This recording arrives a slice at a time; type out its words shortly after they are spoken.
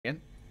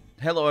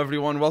Hello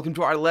everyone, welcome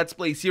to our Let's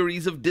Play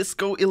series of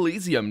Disco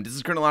Elysium. This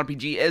is Colonel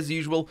RPG as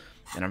usual,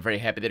 and I'm very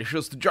happy that you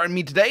chose to join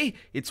me today.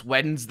 It's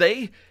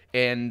Wednesday,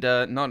 and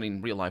not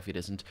in real life it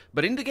isn't,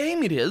 but in the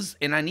game it is,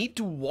 and I need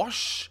to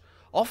wash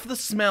off the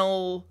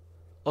smell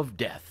of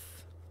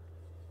death.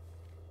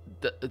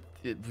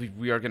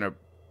 We are gonna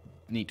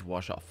need to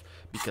wash off,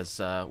 because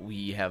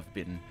we have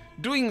been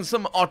doing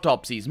some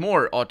autopsies,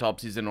 more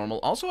autopsies than normal.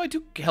 Also, I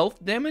took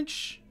health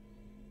damage.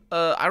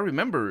 I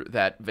remember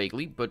that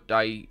vaguely, but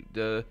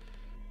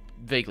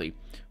vaguely.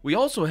 We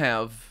also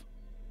have...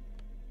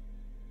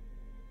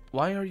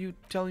 Why are you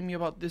telling me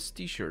about this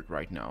t-shirt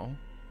right now?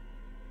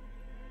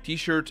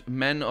 T-shirt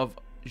Men of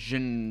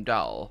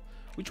Jindal.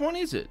 Which one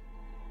is it?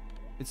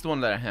 It's the one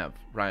that I have.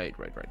 Right.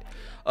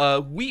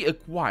 We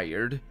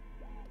acquired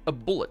a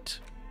bullet.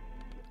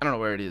 I don't know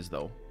where it is,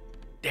 though.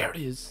 There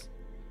it is.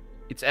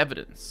 It's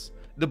evidence.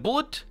 The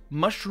bullet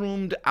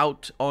mushroomed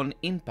out on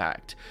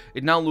impact.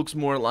 It now looks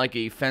more like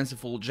a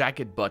fanciful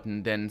jacket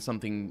button than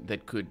something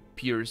that could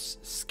pierce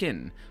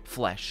skin,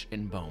 flesh,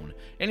 and bone.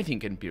 Anything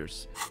can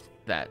pierce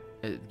that,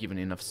 given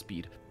enough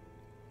speed.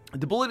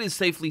 The bullet is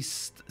safely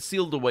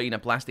sealed away in a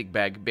plastic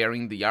bag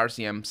bearing the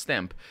RCM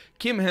stamp.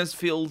 Kim has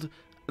filled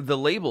the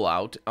label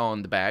out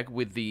on the bag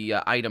with the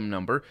item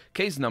number,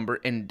 case number,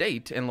 and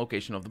date and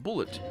location of the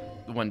bullet,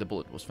 when the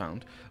bullet was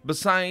found.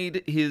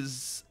 Beside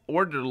his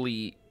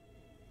orderly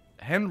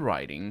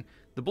handwriting,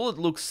 the bullet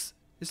looks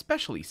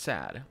especially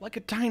sad, like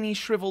a tiny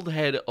shriveled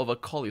head of a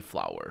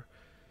cauliflower.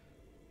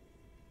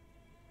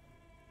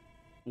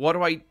 What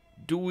do I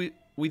do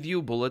with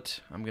you,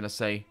 Bullet? I'm gonna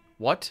say,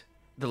 what?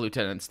 The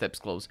lieutenant steps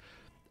close.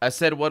 I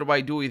said, what do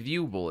I do with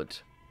you,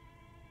 Bullet?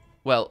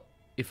 Well,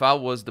 if I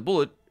was the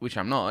Bullet, which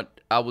I'm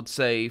not, I would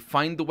say,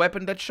 find the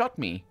weapon that shot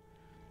me,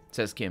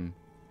 says Kim.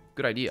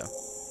 Good idea.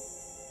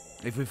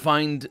 If we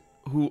find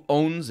who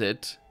owns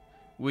it,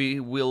 we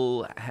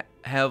will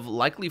have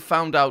likely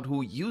found out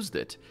who used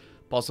it,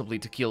 possibly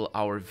to kill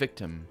our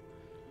victim.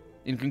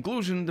 In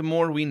conclusion, the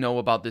more we know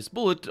about this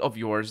bullet of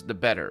yours, the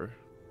better.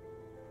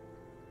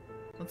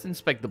 Let's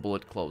inspect the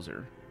bullet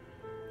closer.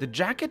 The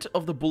jacket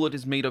of the bullet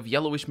is made of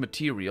yellowish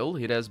material.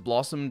 It has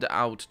blossomed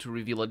out to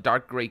reveal a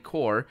dark gray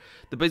core.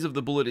 The base of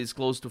the bullet is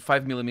close to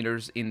 5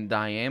 millimeters in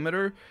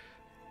diameter.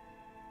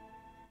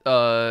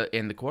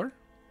 And the core?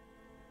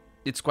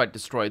 It's quite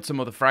destroyed. Some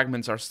of the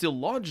fragments are still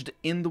lodged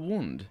in the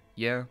wound.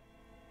 Yeah.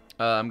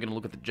 I'm gonna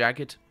look at the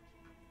jacket.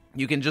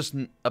 You can just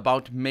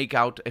about make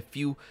out a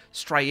few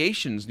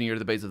striations near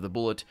the base of the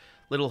bullet.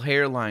 Little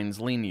hairlines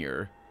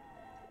linear.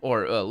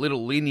 Or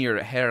little linear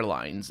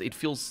hairlines. It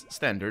feels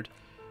standard.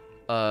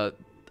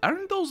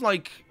 Aren't those,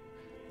 like,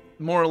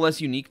 more or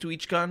less unique to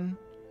each gun?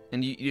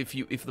 And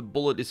if the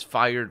bullet is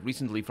fired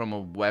recently from a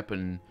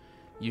weapon,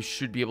 you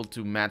should be able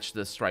to match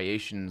the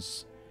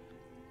striations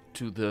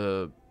to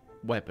the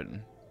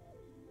weapon.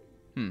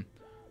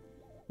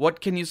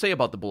 What can you say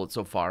about the bullet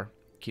so far?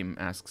 Kim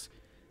asks.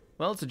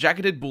 Well, it's a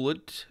jacketed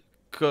bullet,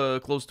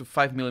 close to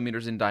 5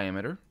 millimeters in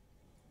diameter.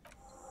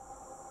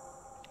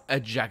 A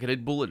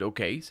jacketed bullet,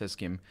 okay, says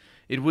Kim.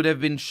 It would have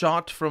been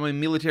shot from a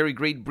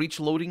military-grade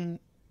breech-loading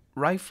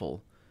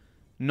rifle,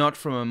 not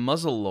from a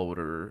muzzle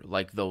loader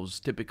like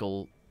those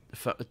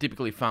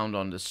typically found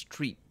on the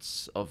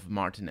streets of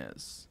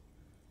Martinez.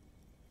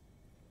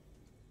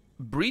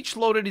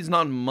 Breech-loaded is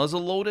not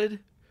muzzle-loaded?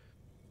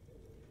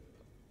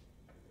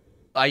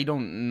 I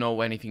don't know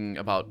anything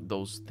about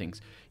those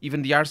things.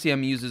 Even the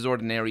RCM uses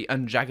ordinary,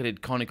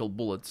 unjacketed conical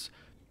bullets.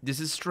 This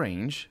is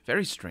strange.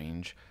 Very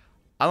strange.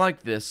 I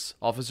like this,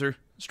 officer.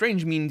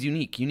 Strange means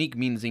unique. Unique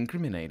means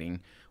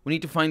incriminating. We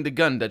need to find the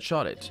gun that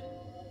shot it.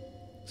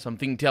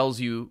 Something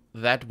tells you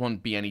that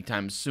won't be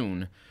anytime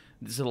soon.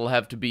 This'll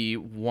have to be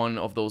one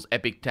of those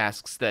epic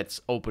tasks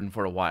that's open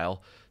for a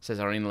while, says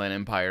our inland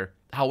empire.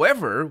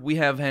 However, we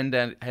have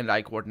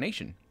hand-eye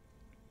coordination.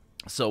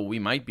 So we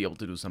might be able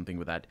to do something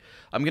with that.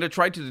 I'm gonna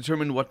try to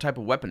determine what type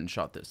of weapon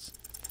shot this.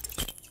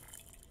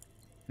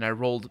 And I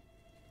rolled...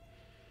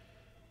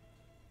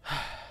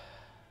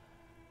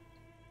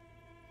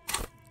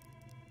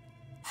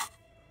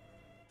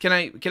 Can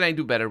I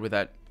do better with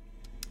that?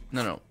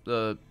 No.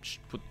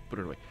 Put it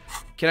away.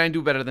 Can I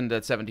do better than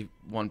that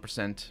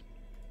 71%?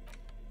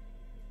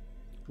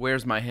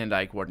 Where's my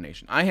hand-eye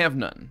coordination? I have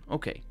none.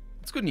 Okay.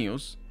 That's good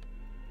news.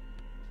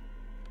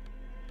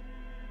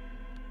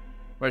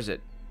 Where's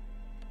it?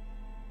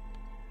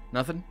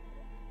 Nothing?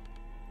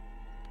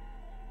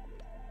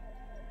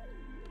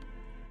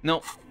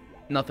 No,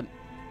 nothing.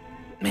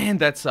 Man,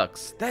 that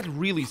sucks. That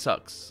really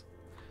sucks.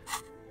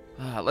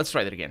 Let's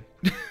try that again.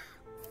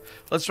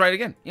 Let's try it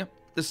again. Yeah,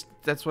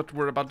 that's what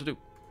we're about to do.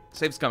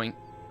 Save's coming.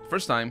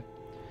 First time.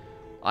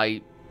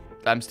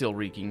 I'm still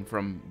reeking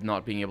from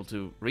not being able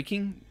to...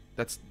 Reeking?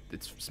 It's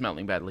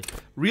smelling badly.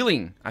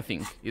 Reeling, I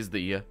think, is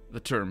the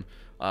term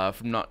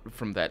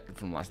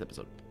from last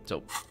episode.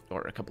 So,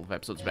 or a couple of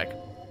episodes back.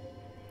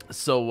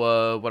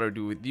 So, what do I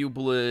do with you,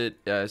 Bullet?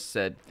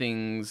 Said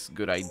things,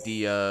 good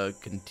idea,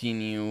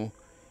 continue,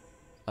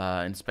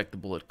 inspect the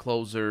bullet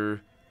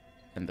closer,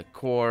 and the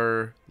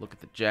core, look at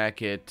the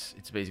jacket.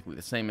 It's basically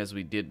the same as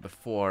we did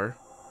before.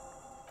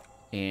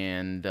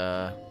 And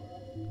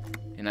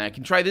I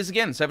can try this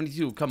again.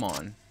 72, come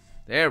on.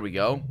 There we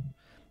go.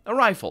 A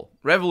rifle.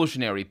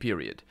 Revolutionary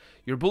period.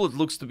 Your bullet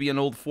looks to be an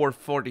old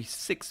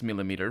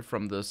 446mm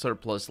from the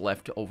surplus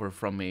left over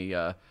from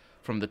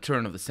the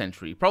turn of the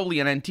century. Probably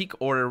an antique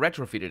or a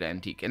retrofitted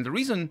antique. And the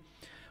reason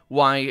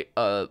why,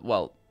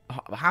 well,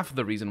 half of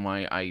the reason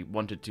why I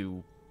wanted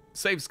to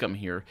save scum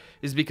here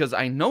is because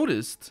I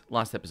noticed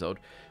last episode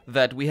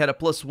that we had a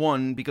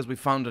 +1 because we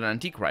found an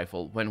antique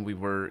rifle when we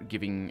were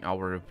giving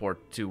our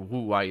report to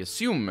who I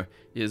assume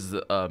is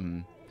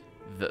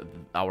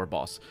our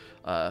boss,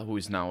 who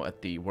is now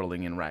at the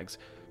Whirling in Rags.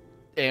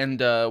 And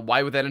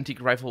why would that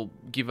antique rifle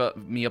give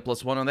me a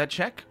 +1 on that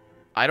check?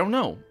 I don't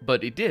know,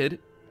 but it did.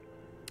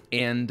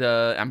 And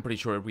I'm pretty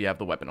sure we have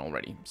the weapon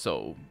already.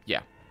 So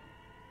yeah,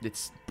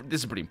 this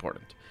is pretty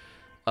important.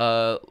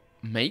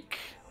 Make.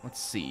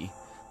 Let's see.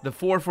 The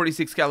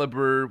 446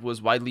 caliber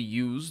was widely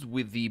used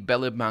with the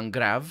Belle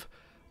Mangrave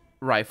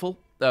rifle.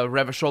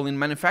 Revacholian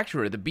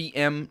manufacturer, the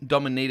BM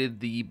dominated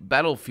the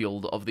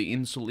battlefield of the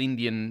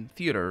Insulindian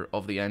theater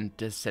of the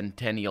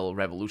Anticentennial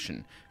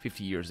Revolution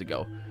 50 years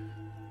ago.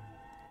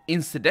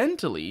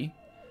 Incidentally,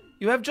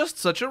 you have just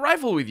such a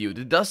rifle with you,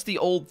 the dusty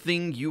old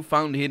thing you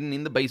found hidden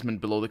in the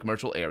basement below the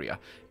commercial area.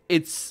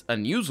 It's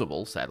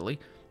unusable, sadly.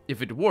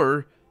 If it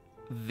were,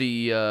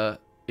 I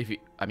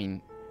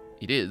mean,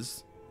 it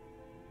is.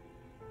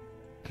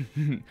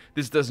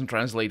 This doesn't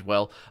translate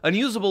well.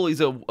 Unusable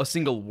is a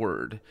single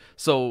word,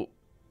 so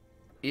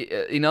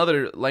in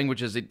other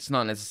languages it's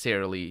not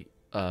necessarily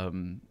a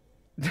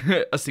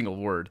single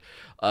word.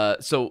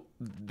 So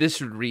this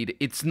should read,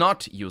 it's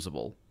not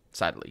usable,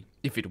 sadly.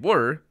 If it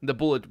were, the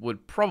bullet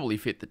would probably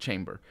fit the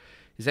chamber.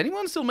 Is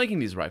anyone still making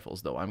these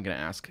rifles, though? I'm gonna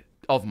ask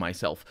of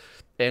myself.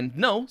 And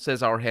no,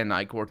 says our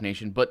hand-eye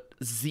coordination, but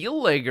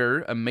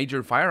Zeellager, a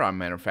major firearm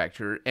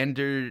manufacturer,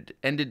 ended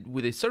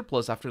with a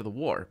surplus after the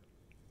war.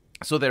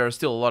 So there are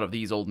still a lot of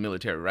these old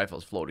military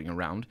rifles floating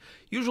around,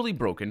 usually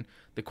broken.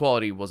 The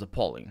quality was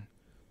appalling.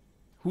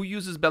 Who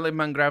uses Belle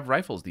Mangrave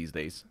rifles these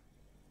days?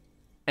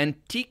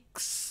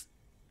 Antiques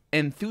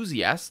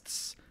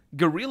enthusiasts,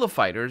 guerrilla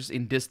fighters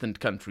in distant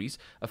countries,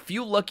 a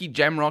few lucky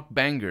jamrock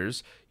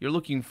bangers. You're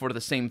looking for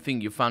the same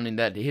thing you found in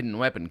that hidden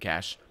weapon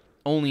cache,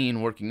 only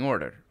in working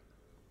order.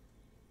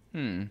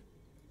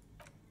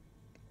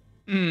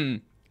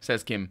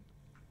 Says Kim.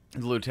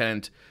 The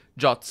lieutenant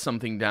jots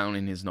something down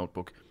in his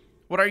notebook.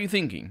 What are you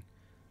thinking?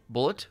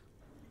 Bullet?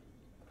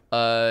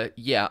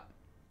 Yeah.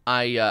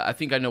 I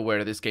think I know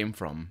where this came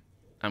from.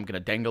 I'm gonna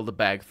dangle the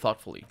bag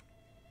thoughtfully.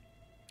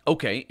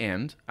 Okay,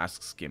 and?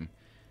 Asks Kim.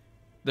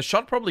 The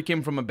shot probably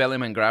came from a Belle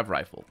Mangrave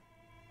rifle.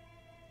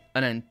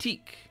 An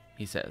antique,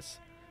 he says.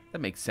 That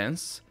makes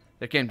sense.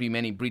 There can't be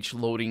many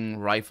breech-loading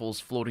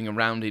rifles floating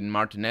around in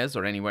Martinez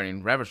or anywhere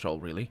in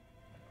Revachol, really.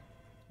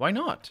 Why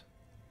not?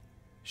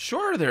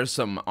 Sure, there's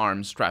some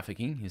arms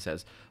trafficking, he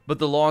says, but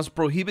the laws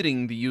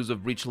prohibiting the use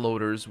of breech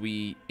loaders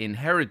we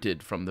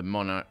inherited from the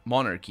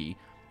monarchy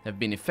have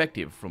been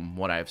effective from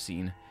what I've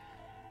seen.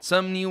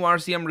 Some new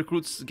RCM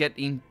recruits get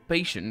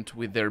impatient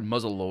with their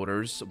muzzle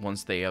loaders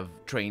once they have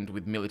trained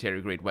with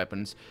military-grade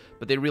weapons,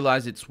 but they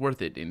realize it's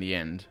worth it in the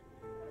end.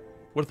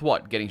 Worth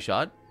what? Getting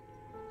shot?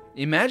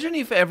 Imagine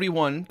if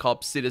everyone,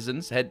 cops,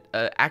 citizens, had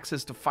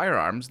access to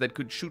firearms that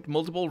could shoot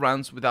multiple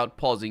rounds without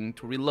pausing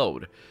to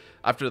reload.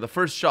 After the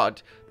first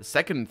shot, the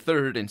second,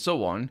 third, and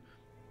so on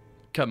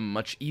come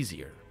much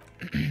easier.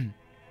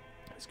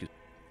 Excuse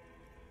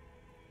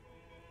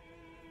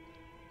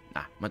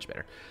me. Much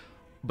better.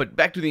 But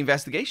back to the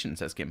investigation,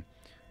 says Kim.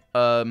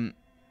 So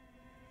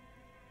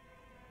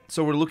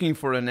we're looking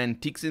for an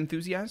antiques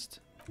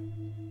enthusiast?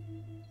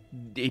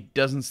 It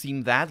doesn't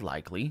seem that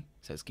likely,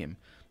 says Kim.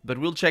 But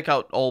we'll check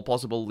out all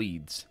possible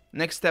leads.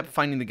 Next step,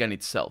 finding the gun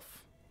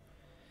itself.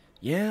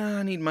 Yeah,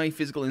 I need my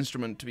physical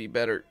instrument to be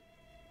better.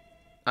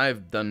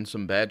 I've done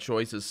some bad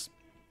choices.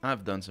 From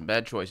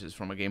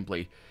a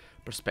gameplay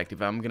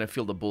perspective. I'm gonna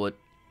feel the bullet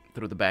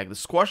through the bag. The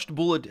squashed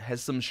bullet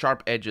has some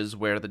sharp edges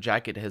where the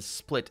jacket has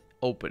split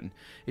open.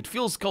 It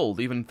feels cold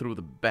even through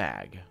the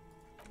bag.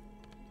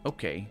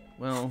 Okay,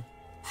 well...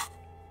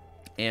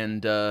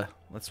 And,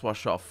 let's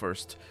wash off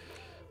first.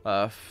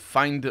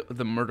 Find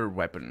the murder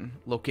weapon.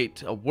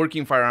 Locate a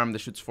working firearm that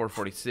shoots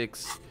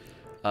 446.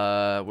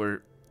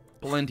 We're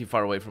plenty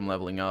far away from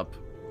leveling up.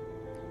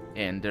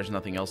 And there's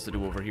nothing else to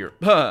do over here.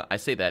 I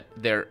say that.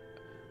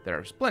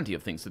 There's plenty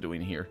of things to do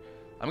in here.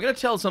 I'm gonna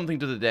tell something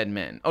to the dead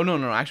man. Oh,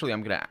 no, actually,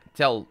 I'm gonna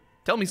tell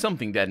me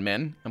something, dead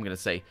man. I'm gonna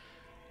say,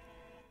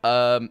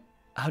 how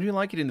do you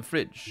like it in the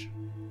fridge?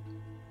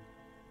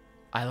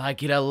 I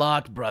like it a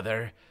lot,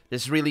 brother.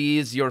 This really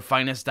is your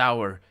finest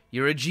hour.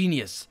 You're a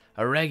genius.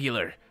 A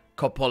regular.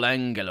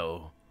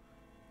 Copolangelo.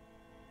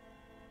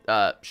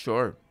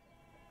 Sure.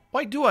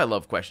 Why do I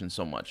love questions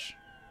so much?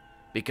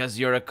 Because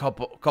you're a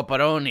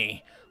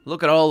Copperoni.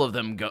 Look at all of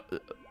them go.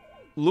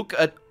 Look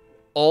at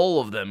all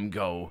of them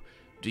go.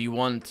 Do you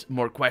want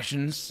more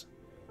questions?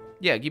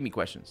 Yeah, give me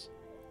questions.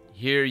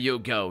 Here you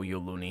go, you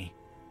loony.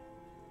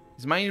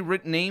 Is my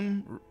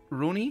name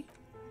Rooney?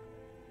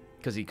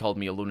 Because he called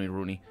me a loony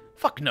Rooney.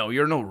 Fuck no,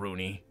 you're no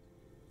Rooney.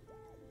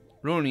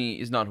 Rooney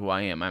is not who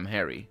I am. I'm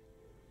Harry.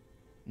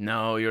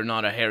 No, you're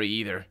not a Harry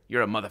either.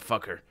 You're a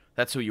motherfucker.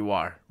 That's who you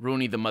are.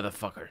 Rooney the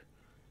motherfucker.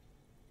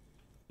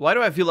 Why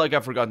do I feel like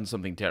I've forgotten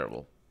something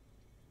terrible?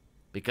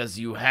 Because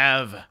you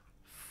have...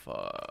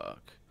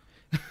 Fuck.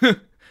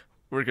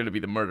 We're gonna be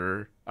the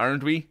murderer,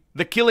 aren't we?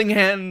 The killing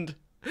hand!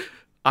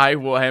 I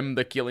am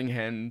the killing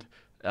hand.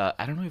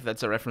 I don't know if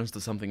that's a reference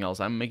to something else.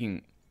 I'm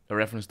making a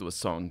reference to a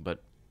song,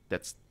 but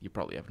that's... You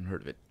probably haven't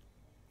heard of it.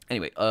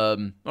 Anyway,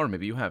 or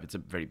maybe you have. It's a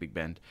very big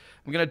band.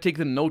 I'm gonna take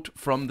the note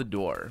from the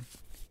door.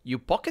 You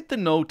pocket the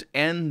note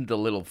and the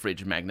little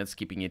fridge magnets,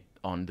 keeping it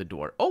on the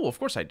door. Oh, of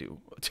course I do.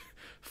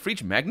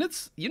 Fridge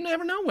magnets? You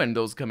never know when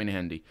those come in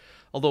handy.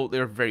 Although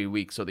they're very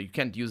weak, so that you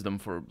can't use them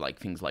for like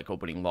things like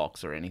opening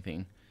locks or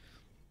anything.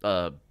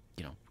 You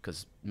know,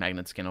 because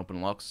magnets can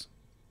open locks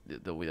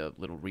with the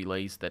little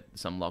relays that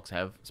some locks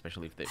have,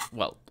 especially if they,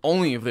 well,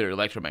 only if they're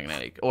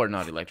electromagnetic, or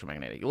not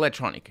electromagnetic,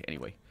 electronic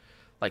anyway.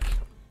 Like,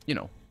 you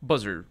know,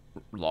 buzzer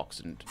locks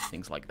and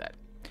things like that.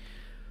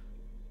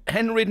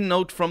 Handwritten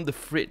note from the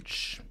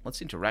fridge.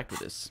 Let's interact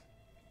with this.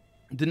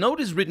 The note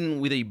is written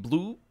with a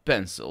blue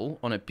pencil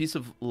on a piece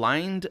of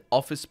lined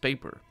office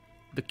paper.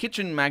 The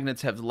kitchen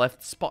magnets have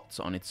left spots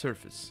on its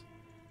surface.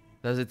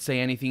 Does it say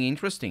anything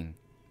interesting?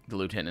 The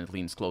lieutenant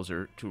leans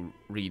closer to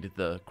read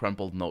the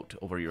crumpled note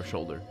over your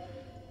shoulder.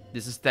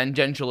 This is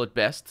tangential at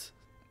best,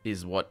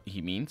 is what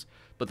he means,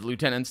 but the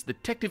lieutenant's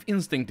detective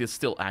instinct is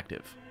still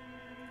active.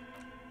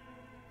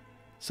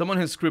 Someone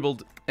has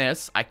scribbled,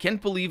 S. I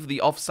can't believe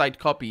the off-site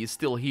copy is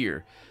still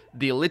here.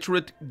 The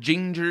illiterate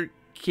ginger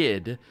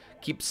kid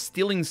keeps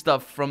stealing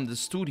stuff from the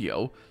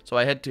studio, so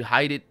I had to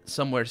hide it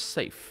somewhere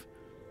safe.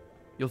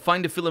 You'll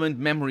find a filament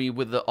memory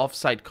with the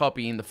off-site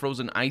copy in the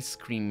frozen ice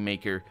cream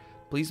maker.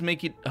 Please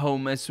make it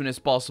home as soon as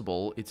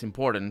possible. It's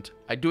important.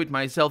 I'd do it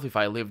myself if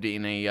I lived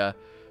in a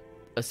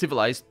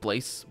civilized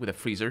place with a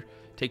freezer.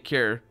 Take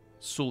care.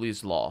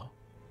 Sully's Law.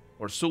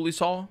 Or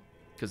Sullysaw?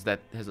 Because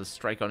that has a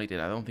strike on it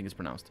and I don't think it's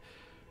pronounced.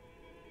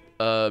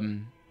 I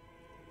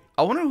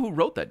wonder who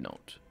wrote that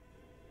note.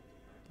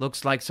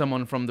 Looks like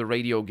someone from the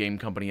radio game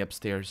company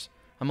upstairs.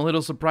 I'm a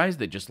little surprised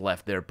they just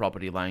left their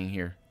property lying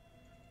here.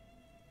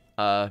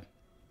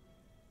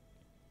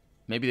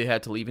 Maybe they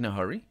had to leave in a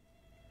hurry?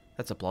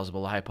 That's a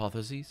plausible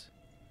hypothesis.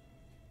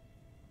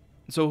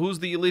 So who's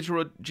the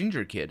illiterate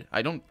ginger kid?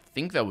 I don't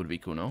think that would be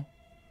Kuno.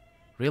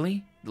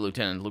 Really? The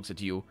lieutenant looks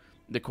at you,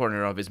 the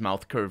corner of his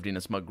mouth curved in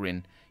a smug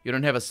grin. You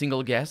don't have a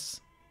single guess?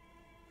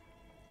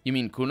 You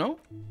mean Kuno?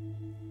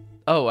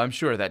 Oh, I'm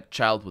sure that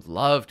child would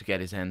love to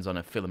get his hands on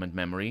a filament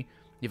memory.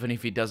 Even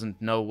if he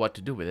doesn't know what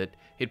to do with it,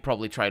 he'd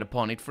probably try to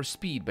pawn it for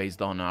speed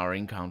based on our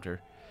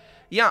encounter.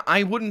 Yeah,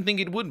 I wouldn't think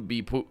it would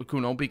be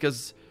Kuno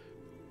because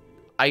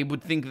I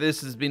would think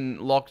this has been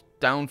locked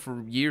down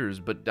for years,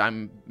 but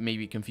I'm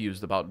maybe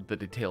confused about the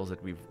details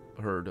that we've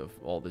heard of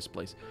all this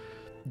place.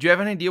 Do you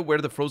have any idea where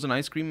the frozen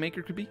ice cream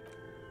maker could be?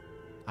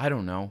 I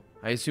don't know.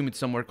 I assume it's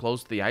somewhere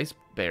close to the ice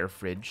bear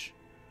fridge.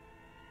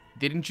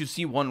 Didn't you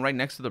see one right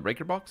next to the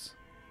breaker box?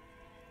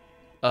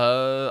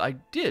 I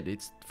did.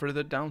 It's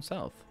further down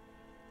south.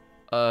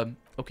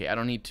 Okay, I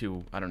don't need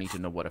to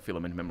know what a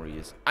filament memory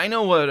is. I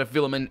know what a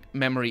filament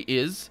memory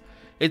is.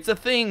 It's a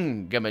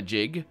thing,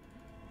 gamma-jig.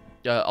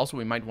 Also,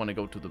 we might want to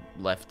go to the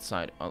left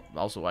side.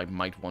 Also, I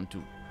might want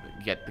to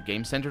get the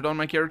game centered on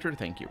my character.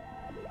 Thank you.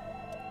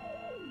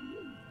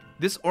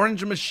 This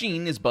orange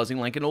machine is buzzing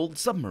like an old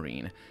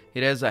submarine.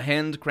 It has a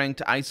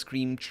hand-cranked ice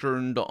cream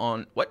churned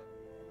on... What?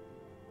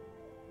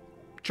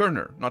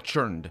 Churner, not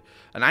churned.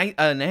 An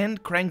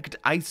hand-cranked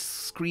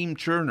ice cream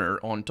churner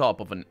on top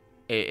of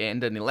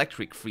and an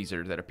electric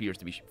freezer that appears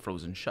to be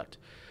frozen shut.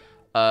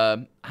 How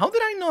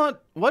did I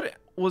not... What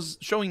was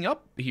showing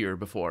up here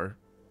before?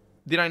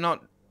 Did I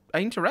not...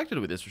 I interacted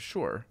with this for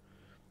sure.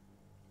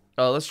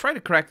 Let's try to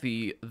crack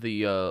the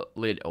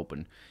lid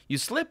open. You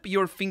slip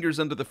your fingers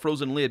under the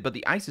frozen lid, but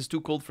the ice is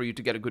too cold for you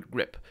to get a good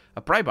grip.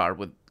 A pry bar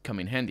would come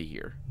in handy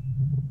here.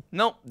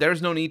 No,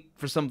 there's no need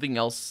for something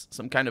else.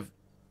 Some kind of...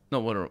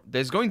 No,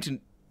 there's going to...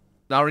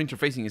 Our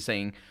interfacing is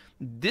saying,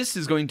 this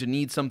is going to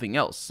need something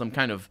else. Some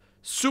kind of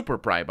super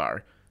pry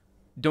bar.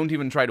 Don't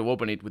even try to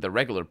open it with a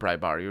regular pry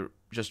bar. You're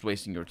just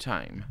wasting your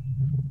time.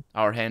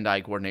 Our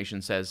hand-eye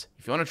coordination says,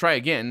 if you want to try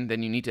again,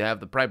 then you need to have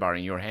the pry bar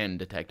in your hand,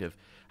 detective.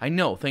 I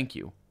know, thank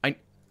you.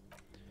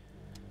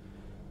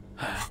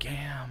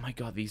 Oh my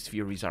god, these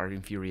Furies are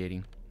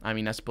infuriating. I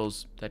mean, I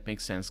suppose that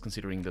makes sense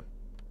considering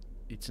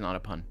it's not a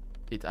pun.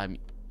 I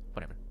mean,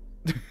 whatever.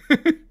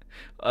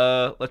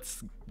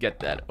 Let's get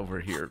that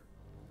over here.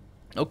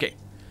 Okay.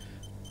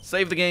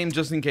 Save the game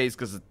just in case,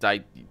 because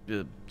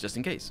just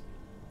in case.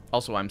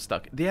 Also, I'm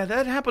stuck. Yeah,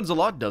 that happens a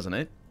lot, doesn't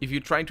it? If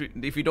you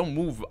don't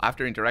move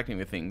after interacting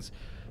with things,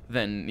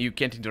 then you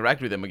can't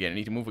interact with them again. You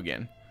need to move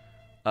again.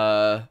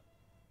 Oh,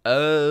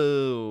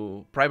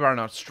 pry bar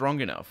not strong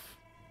enough.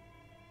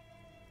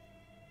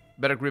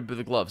 Better grip with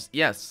the gloves.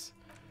 Yes.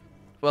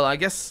 Well, I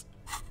guess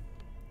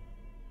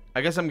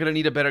I'm gonna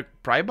need a better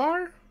pry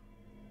bar?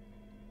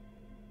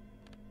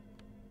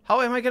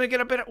 How am I gonna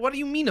get a better... What do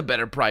you mean a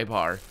better pry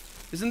bar?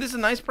 Isn't this a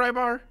nice pry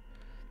bar?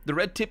 The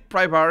red tip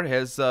pry bar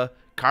has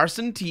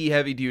Carson T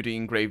heavy duty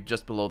engraved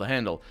just below the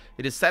handle.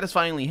 It is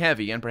satisfyingly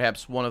heavy and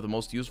perhaps one of the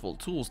most useful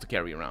tools to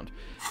carry around.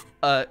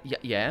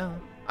 Yeah.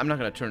 I'm not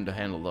gonna turn the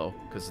handle though,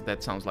 because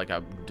that sounds like I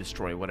would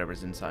destroy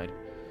whatever's inside.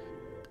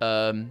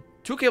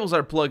 Two cables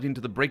are plugged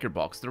into the breaker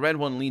box. The red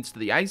one leads to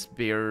the ice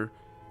bear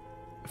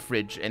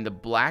fridge, and the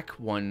black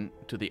one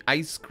to the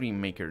ice cream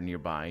maker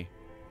nearby.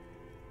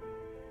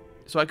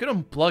 So I could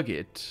unplug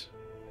it.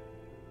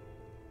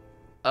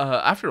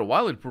 After a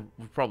while, it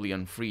would probably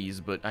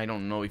unfreeze, but I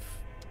don't know if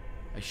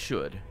I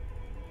should.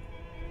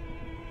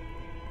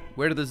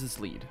 Where does this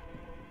lead?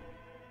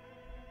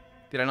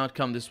 Did I not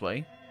come this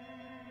way?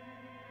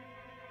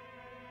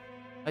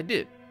 I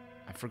did.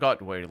 I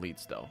forgot where it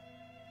leads, though.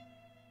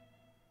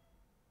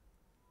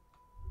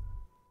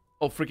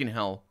 Oh, freaking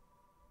hell.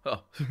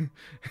 Oh.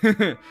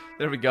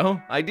 There we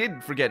go. I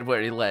did forget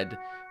where it led,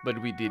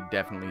 but we did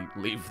definitely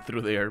leave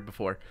through there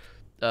before.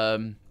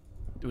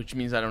 Which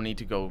means I don't need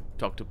to go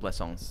talk to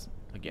Plaisance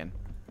again.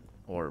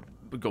 Or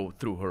go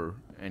through her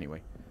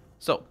anyway.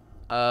 So,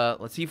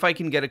 let's see if I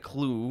can get a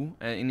clue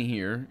in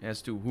here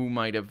as to who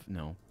might have...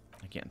 No,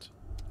 I can't.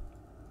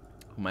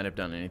 Who might have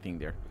done anything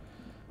there.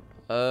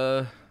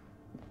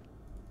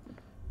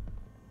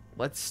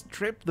 Let's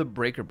strip the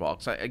breaker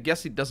box. I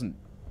guess it doesn't...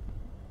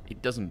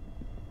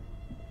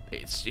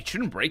 It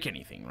shouldn't break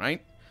anything,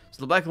 right?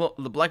 So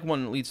the black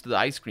one leads to the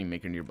ice cream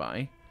maker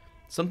nearby.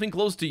 Something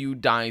close to you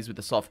dies with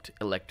a soft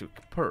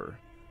electric purr.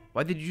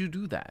 Why did you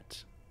do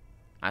that?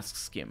 Asks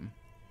Skim.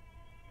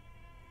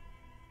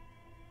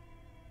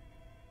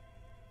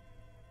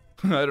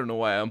 I don't know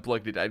why I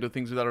unplugged it. I do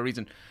things without a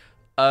reason.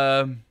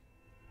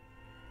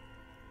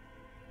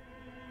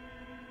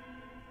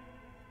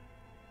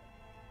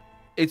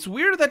 It's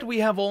weird that we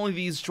have only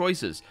these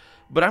choices,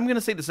 but I'm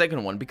gonna say the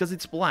second one because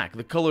it's black,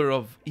 the color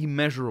of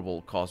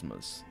immeasurable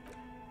cosmos.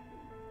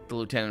 The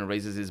lieutenant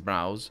raises his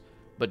brows,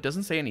 but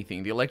doesn't say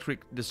anything. The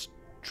electric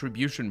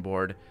distribution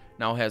board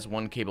now has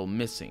one cable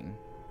missing.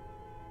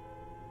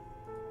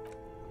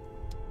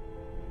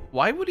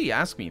 Why would he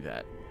ask me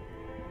that?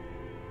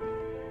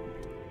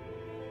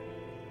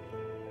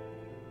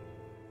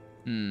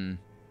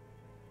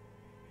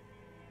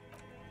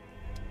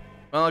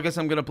 Well, I guess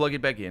I'm gonna plug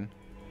it back in.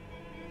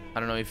 I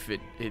don't know if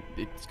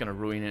it's gonna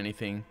ruin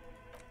anything.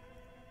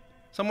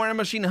 Somewhere a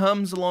machine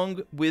hums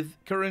along with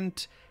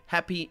current,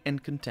 happy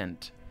and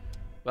content.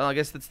 Well, I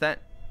guess that's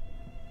that.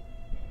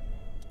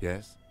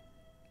 Yes?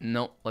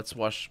 No, let's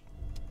wash.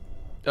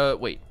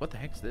 Wait, what the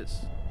heck's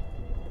this?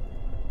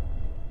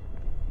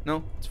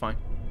 No, it's fine.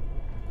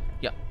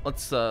 Yeah,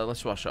 let's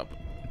wash up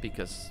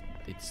because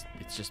it's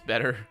just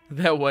better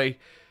that way.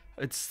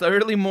 It's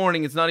early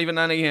morning, it's not even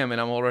 9 a.m. and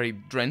I'm already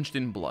drenched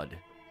in blood.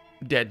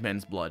 Dead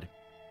men's blood.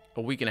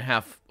 A week and a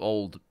half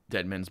old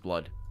dead men's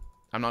blood.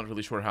 I'm not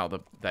really sure how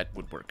that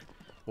would work.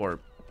 Or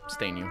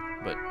stain you,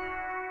 but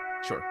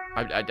sure.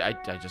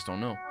 I just don't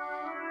know.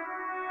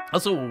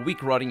 Also, a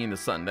week rotting in the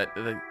sun.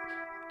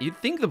 You'd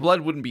think the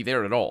blood wouldn't be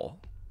there at all.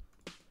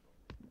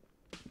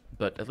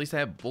 But at least I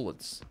have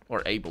bullets.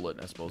 Or a bullet,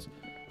 I suppose.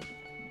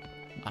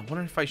 I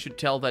wonder if I should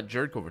tell that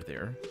jerk over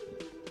there.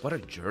 What a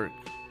jerk.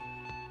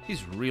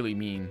 He's really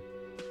mean.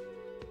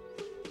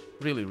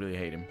 Really, really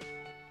hate him.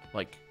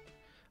 Like,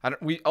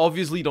 we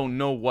obviously don't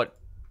know what...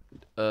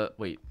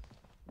 wait.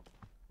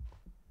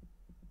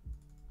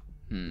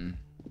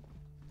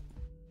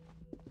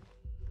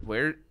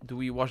 Where do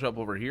we wash up,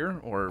 over here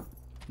or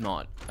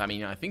not? I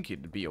mean, I think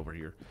it'd be over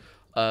here.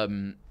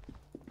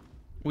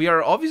 We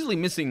are obviously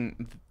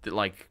missing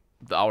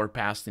our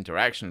past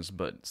interactions,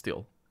 but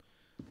still.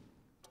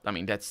 I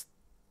mean, that's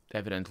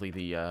evidently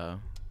the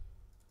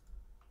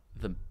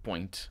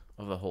point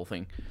of the whole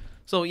thing.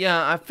 So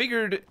yeah, I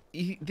figured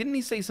didn't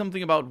he say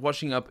something about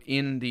washing up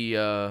in the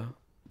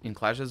in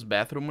Clash's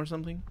bathroom or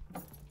something?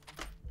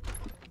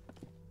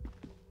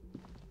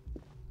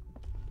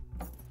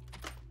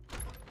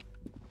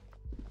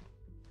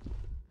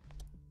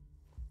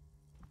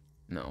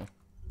 No.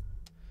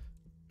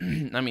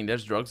 I mean,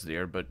 there's drugs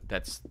there, but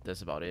that's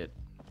about it.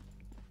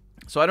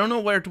 So I don't know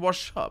where to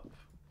wash up.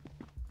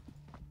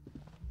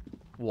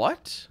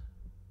 What?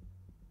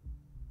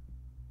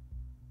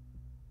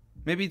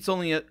 Maybe it's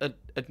only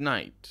at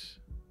night.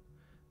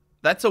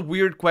 That's a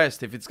weird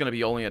quest if it's gonna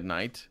be only at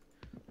night.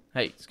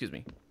 Hey, excuse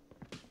me.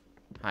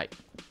 Hi.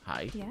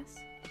 Hi. Yes?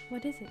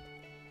 What is it?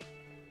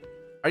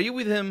 Are you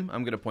with him?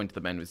 I'm gonna point to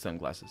the man with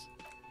sunglasses.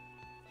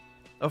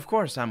 Of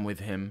course I'm with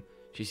him.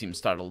 She seems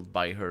startled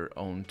by her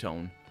own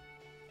tone.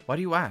 Why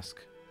do you ask?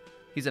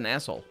 He's an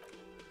asshole.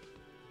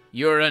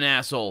 You're an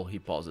asshole, he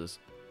pauses.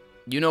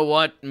 You know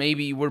what?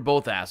 Maybe we're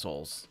both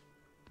assholes.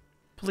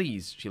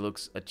 Please, she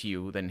looks at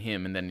you, then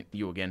him, and then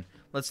you again.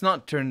 Let's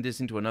not turn this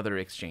into another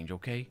exchange,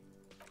 okay?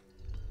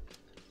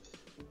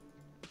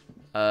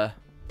 Hey,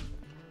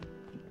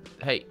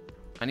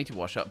 I need to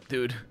wash up,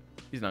 dude.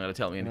 He's not gonna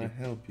tell me anything. Can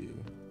I help you?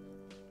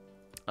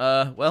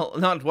 Well,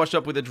 not wash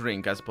up with a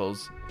drink, I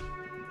suppose.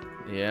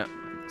 Yeah,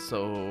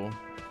 so...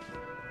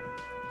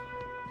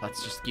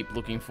 let's just keep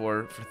looking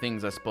for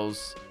things, I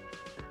suppose.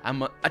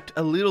 I'm at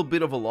a little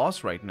bit of a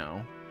loss right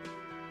now.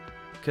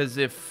 Because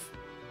if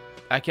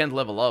I can't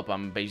level up,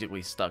 I'm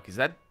basically stuck. Is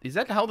that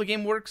how the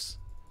game works?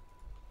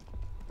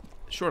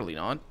 Surely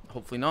not.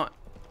 Hopefully not.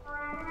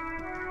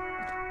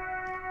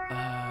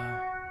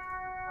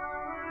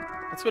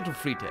 Let's go to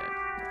free tab.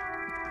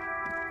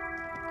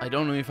 I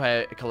don't know if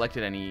I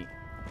collected anything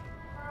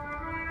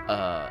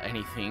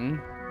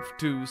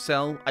to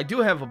sell. I do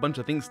have a bunch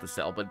of things to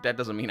sell, but that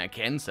doesn't mean I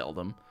can sell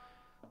them.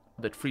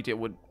 That free tab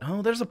would...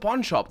 Oh, there's a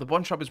pawn shop. The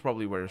pawn shop is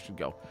probably where I should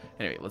go.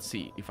 Anyway, let's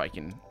see if I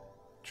can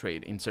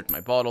trade. Insert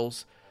my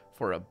bottles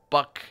for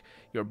 $1.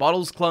 Your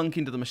bottles clunk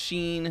into the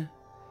machine.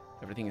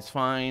 Everything is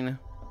fine.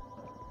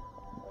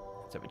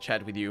 Let's have a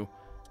chat with you.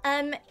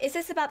 Is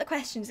this about the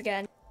questions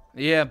again?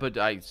 Yeah, but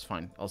it's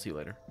fine. I'll see you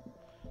later.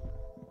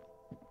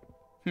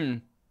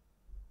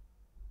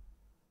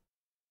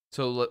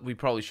 So we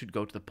probably should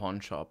go to the pawn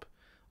shop.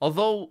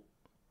 Although,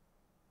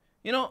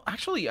 you know,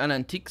 actually an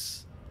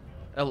antiques...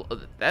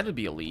 that would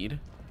be a lead.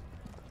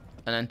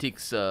 An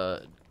antiques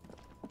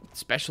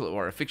special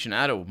or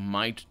aficionado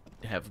might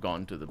have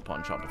gone to the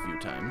pawn shop a few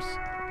times.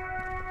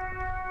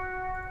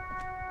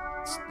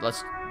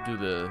 Let's do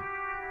the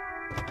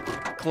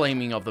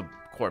claiming of the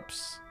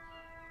corpse.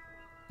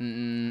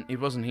 It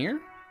wasn't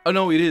here? Oh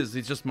no, it is.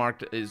 It's just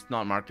marked. It's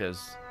not marked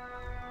as.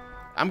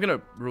 I'm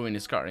gonna ruin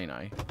his car, ain't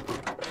I?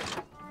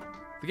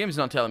 The game is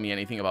not telling me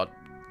anything about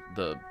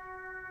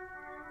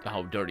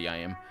how dirty I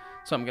am.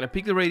 So I'm gonna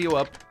pick the radio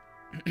up.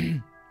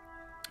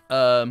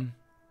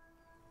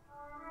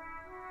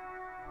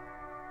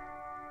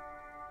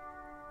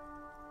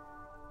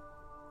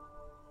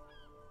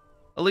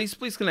 Elise,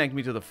 please connect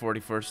me to the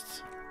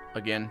 41st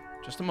again.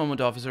 Just a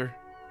moment, officer.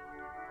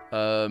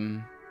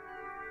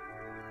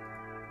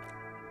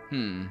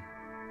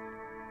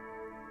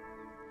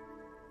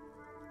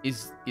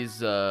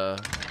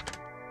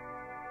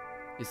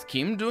 Is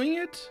Kim doing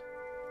it?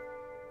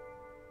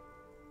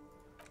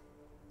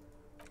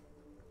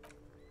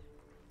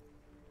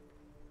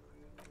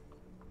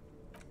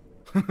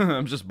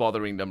 I'm just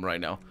bothering them right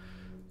now.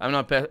 I'm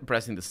not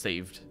pressing the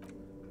saved.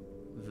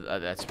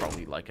 That's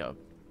probably like a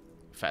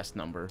fast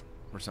number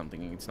or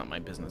something. It's not my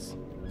business.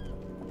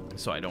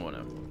 So I don't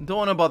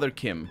wanna bother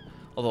Kim.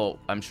 Although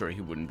I'm sure he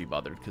wouldn't be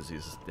bothered because he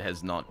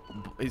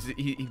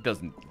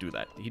doesn't do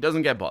that. He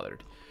doesn't get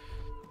bothered.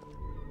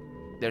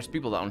 There's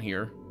people down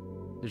here.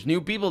 There's new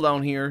people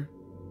down here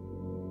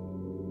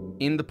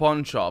in the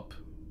pawn shop,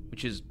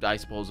 which is, I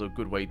suppose, a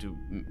good way to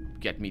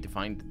get me to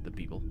find the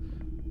people,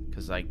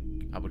 because I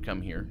would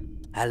come here.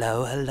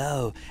 Hello,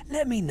 hello.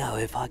 Let me know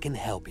if I can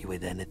help you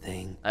with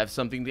anything. I have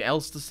something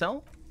else to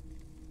sell.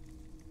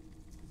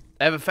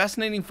 I have a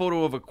fascinating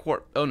photo of a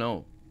corpse. Oh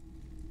no.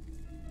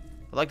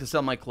 I'd like to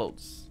sell my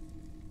clothes.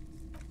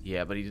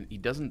 Yeah, but he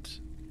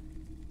doesn't.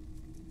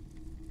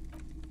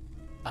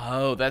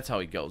 Oh, that's how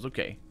it goes.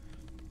 Okay.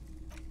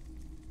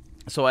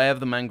 So I have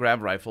the man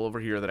grab rifle over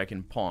here that I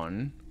can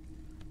pawn.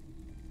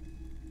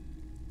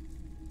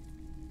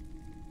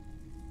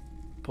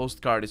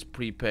 Postcard is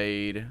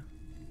prepaid.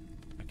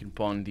 I can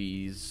pawn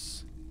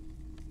these.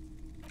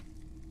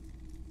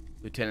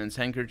 Lieutenant's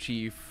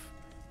handkerchief.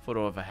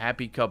 Photo of a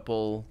happy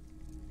couple.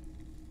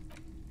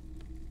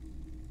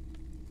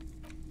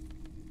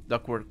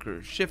 Duck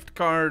worker shift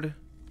card.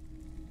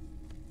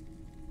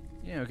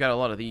 Yeah, we got a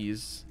lot of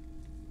these.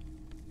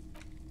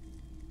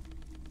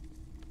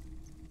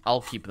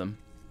 I'll keep them,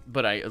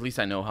 but at least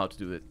I know how to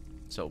do it,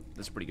 so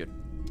that's pretty good.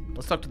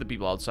 Let's talk to the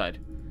people outside,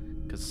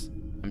 because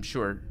I'm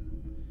sure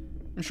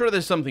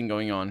there's something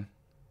going on.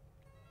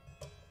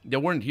 They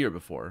weren't here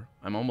before.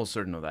 I'm almost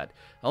certain of that.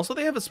 Also,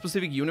 they have a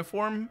specific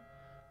uniform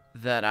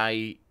that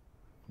I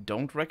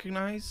don't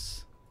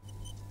recognize,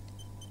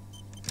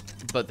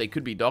 but they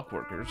could be dock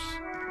workers.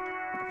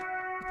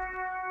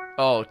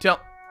 Oh,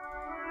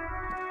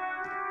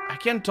 I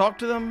can't talk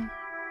to them?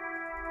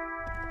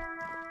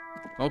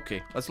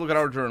 Okay, let's look at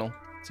our journal.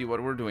 See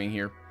what we're doing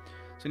here.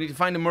 So we need to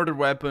find a murder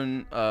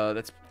weapon.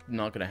 That's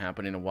not gonna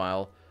happen in a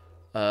while.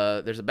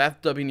 There's a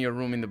bathtub in your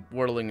room in the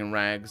whirling in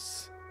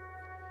rags.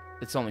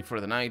 It's only for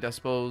the night, I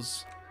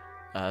suppose.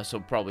 So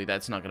probably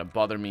that's not gonna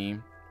bother me.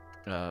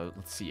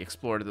 Let's see,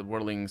 explore the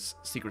whirling's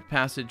secret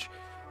passage.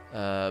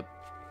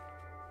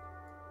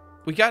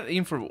 We got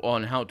info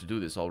on how to do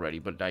this already,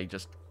 but I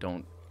just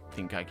don't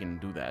think I can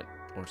do that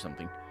or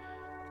something.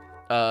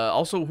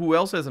 Also, who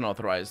else has an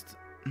authorized?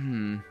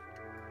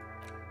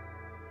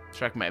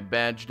 Track my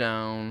badge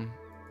down.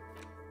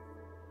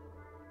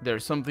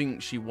 There's something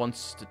she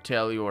wants to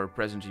tell you or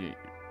present you.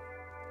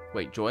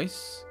 Wait,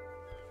 Joyce?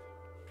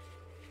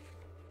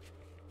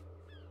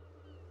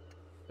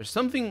 There's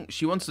something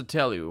she wants to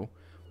tell you.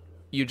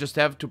 You just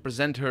have to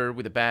present her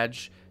with a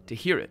badge to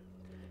hear it.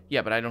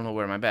 Yeah, but I don't know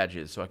where my badge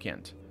is, so I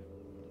can't.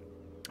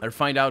 Or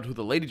find out who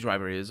the lady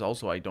driver is.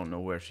 Also, I don't know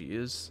where she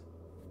is.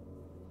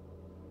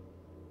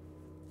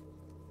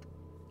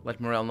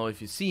 Let Morel know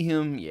if you see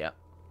him. Yeah.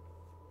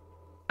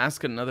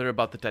 Ask another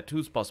about the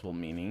tattoo's possible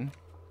meaning.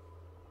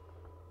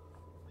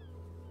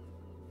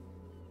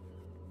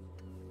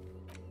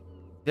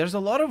 There's a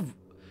lot of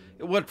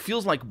what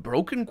feels like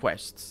broken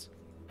quests,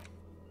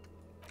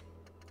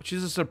 which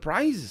is a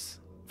surprise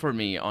for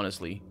me,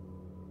 honestly.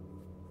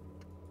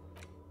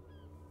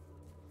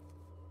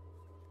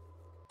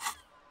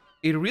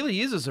 It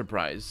really is a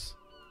surprise.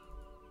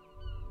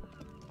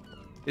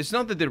 It's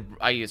not that they're...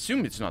 I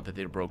assume it's not that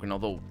they're broken,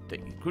 although they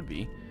could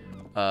be.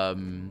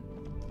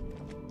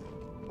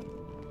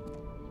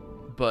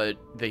 But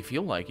they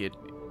feel like it.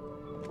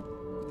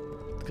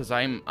 Because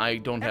I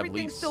don't have leads.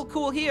 Everything's still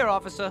cool here,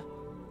 officer.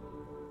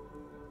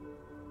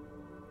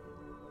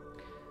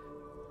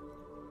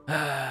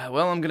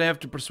 Well, I'm gonna have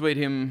to persuade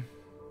him...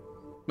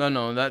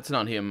 No, that's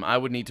not him. I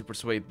would need to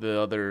persuade the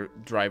other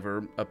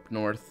driver up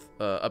north,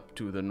 up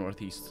to the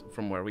northeast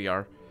from where we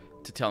are,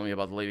 to tell me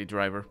about the lady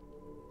driver.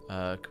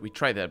 We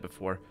tried that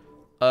before.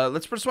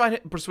 Let's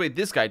persuade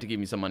this guy to give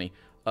me some money.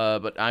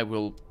 But I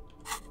will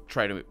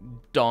try to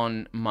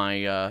don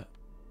my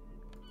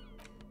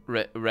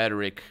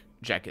rhetoric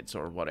jackets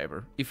or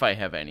whatever, if I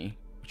have any,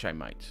 which I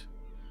might.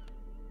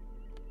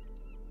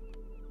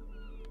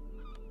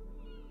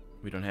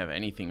 We don't have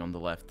anything on the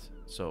left,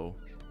 so...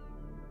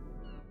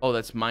 Oh,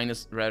 that's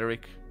minus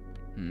rhetoric.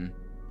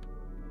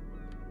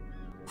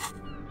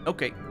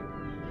 Okay.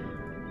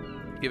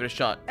 Give it a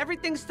shot.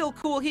 Everything's still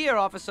cool here,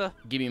 officer.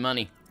 Give me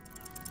money.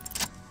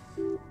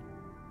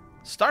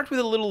 Start with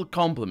a little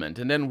compliment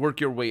and then work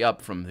your way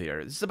up from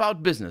there. This is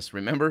about business,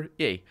 remember?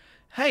 Yay.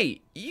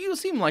 Hey, you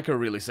seem like a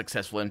really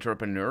successful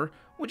entrepreneur.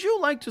 Would you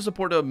like to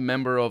support a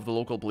member of the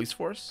local police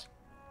force?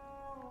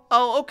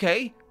 Oh,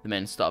 okay. The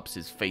man stops,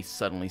 his face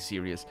suddenly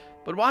serious.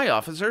 But why,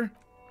 officer?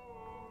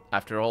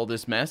 After all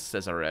this mess,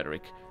 says our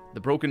rhetoric, the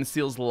broken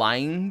seal's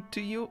lying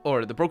to you?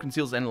 Or the broken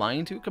seal's and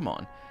lying to you? Come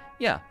on.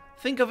 Yeah,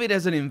 think of it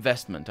as an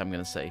investment, I'm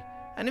gonna say.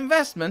 An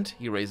investment?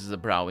 He raises a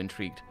brow,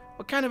 intrigued.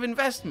 What kind of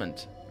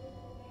investment?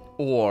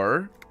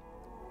 Or,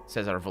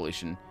 says our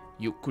volition,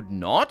 you could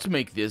not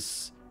make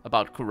this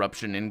about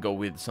corruption and go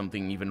with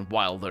something even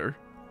wilder.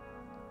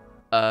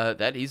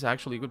 That is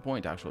actually a good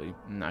point, actually.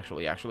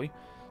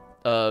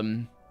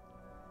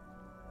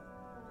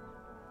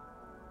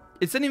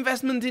 It's an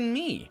investment in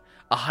me.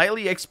 A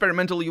highly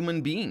experimental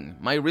human being.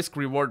 My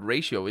risk-reward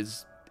ratio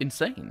is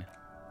insane.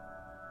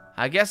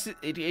 I guess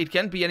it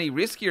can't be any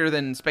riskier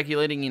than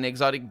speculating in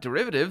exotic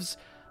derivatives.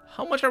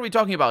 How much are we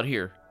talking about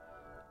here?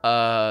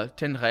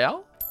 10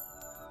 real?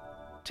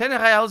 10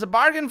 real is a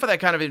bargain for that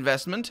kind of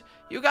investment.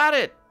 You got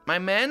it, my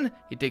man.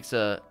 He takes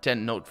a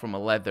 10 note from a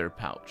leather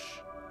pouch.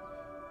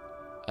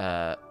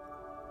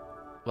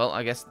 Well,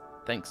 I guess,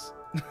 thanks.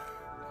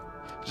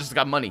 Just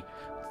got money.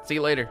 See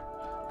you later.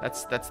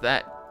 That's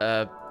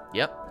that.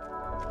 Yep.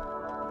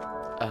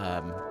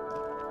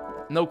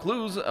 No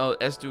clues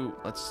as to...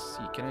 Let's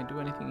see, can I do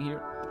anything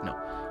here? No.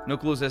 No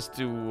clues as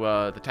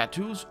to the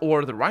tattoos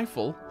or the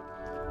rifle.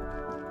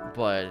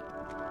 But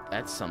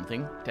that's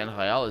something. 10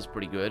 real is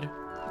pretty good.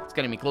 It's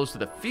getting me close to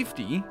the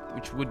 50,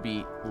 which would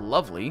be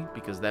lovely,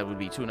 because that would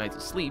be 2 nights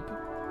of sleep.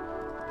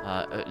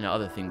 And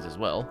other things as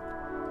well.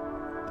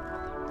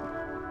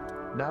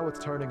 Now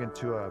it's turning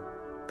into a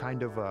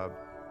kind of a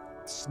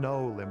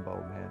snow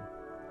limbo, man.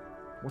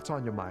 What's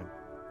on your mind?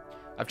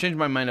 I've changed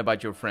my mind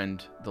about your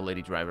friend, the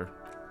lady driver.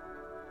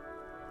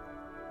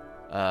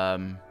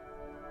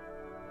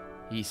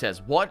 He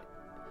says, what?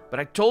 But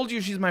I told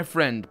you she's my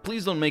friend.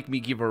 Please don't make me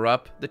give her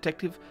up,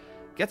 detective.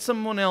 Get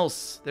someone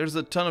else. There's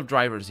a ton of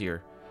drivers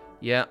here.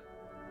 Yeah.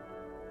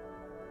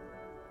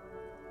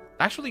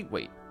 Actually,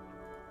 wait.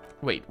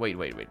 Wait.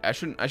 I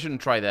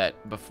shouldn't try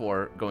that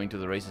before going to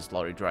the racist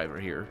lorry driver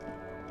here.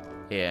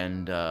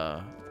 And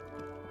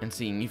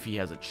seeing if he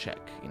has a check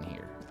in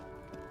here.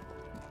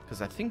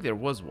 Because I think there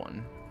was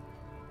one.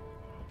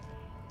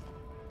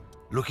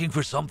 Looking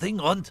for something,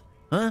 Hunt?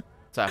 Huh?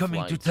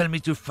 Coming to Light. tell me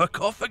to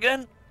fuck off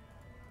again?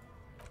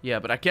 Yeah,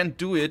 but I can't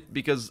do it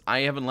because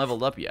I haven't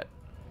leveled up yet.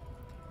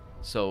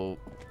 So,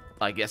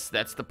 I guess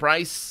that's the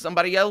price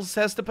somebody else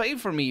has to pay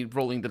for me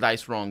rolling the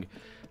dice wrong.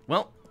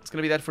 Well, it's going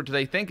to be that for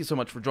today. Thank you so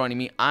much for joining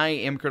me. I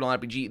am Colonel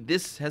RPG.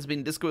 This has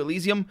been Disco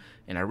Elysium,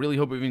 and I really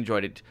hope you've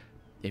enjoyed it.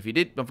 If you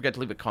did, don't forget to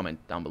leave a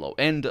comment down below,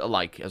 and a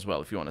like as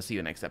well if you want to see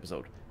the next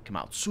episode come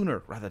out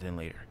sooner rather than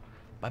later.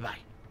 Bye-bye.